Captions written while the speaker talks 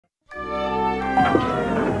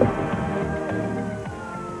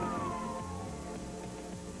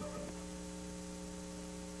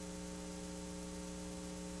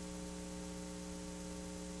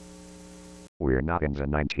we're not in the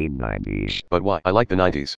 1990s. But why? I like the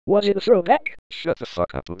 90s. Was it a throwback? Shut the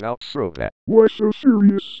fuck up about throwback. Why so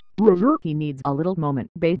serious, brother? He needs a little moment,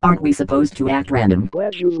 babe. Aren't we supposed to act random?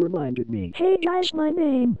 Glad you reminded me. Hey guys, my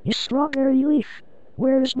name is Strawberry Leaf.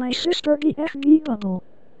 Where's my sister BFB?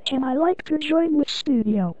 Can I like to join with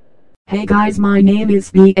studio? Hey guys, my name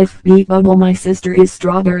is BFB Bubble. My sister is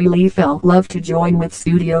Strawberry Leaf. I'll love to join with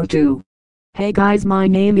studio too. Hey guys, my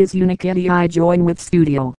name is Unikitty. I join with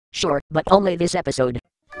studio. Sure, but only this episode.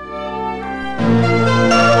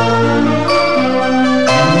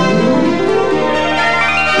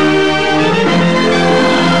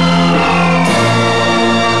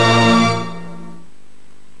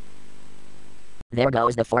 There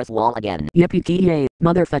goes the fourth wall again. Yippee-ki-yay,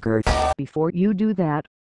 motherfucker. Before you do that,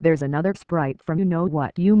 there's another Sprite from You Know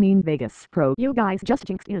What You Mean Vegas Pro. You guys just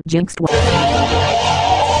jinxed it. Jinxed what?